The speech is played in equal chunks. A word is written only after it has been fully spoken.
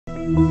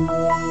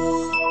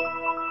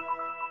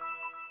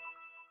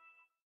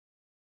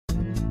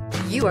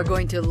You are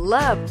going to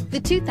love the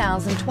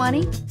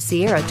 2020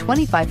 Sierra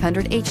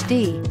 2500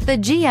 HD. The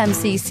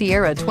GMC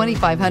Sierra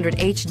 2500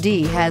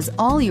 HD has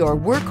all your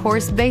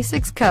workhorse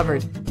basics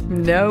covered.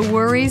 No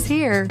worries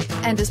here,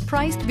 and is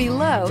priced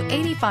below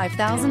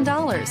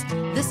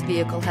 $85,000. This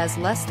vehicle has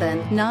less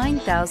than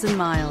 9,000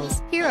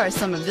 miles. Here are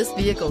some of this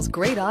vehicle's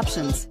great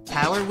options: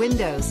 power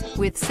windows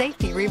with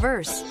safety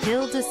reverse,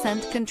 hill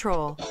descent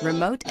control,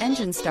 remote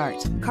engine start,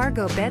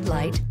 cargo bed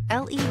light,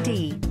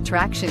 LED,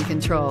 traction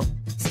control,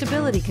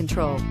 stability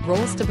control,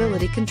 roll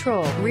stability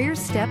control, rear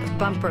step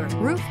bumper,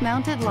 roof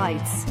mounted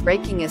lights,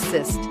 braking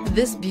assist.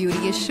 This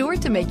beauty is sure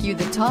to make you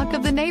the talk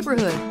of the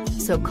neighborhood.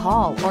 So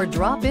call or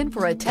drop in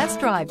for a test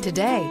drive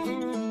today.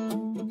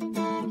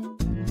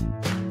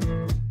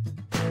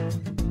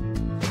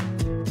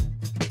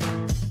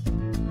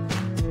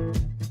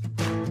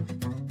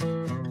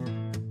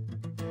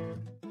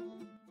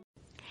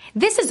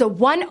 This is a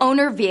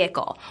one-owner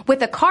vehicle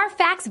with a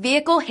Carfax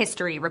Vehicle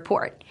History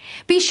Report.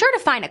 Be sure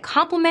to find a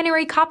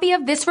complimentary copy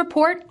of this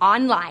report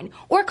online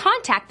or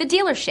contact the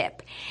dealership.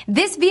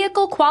 This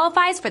vehicle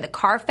qualifies for the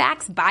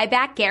Carfax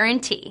Buyback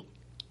Guarantee.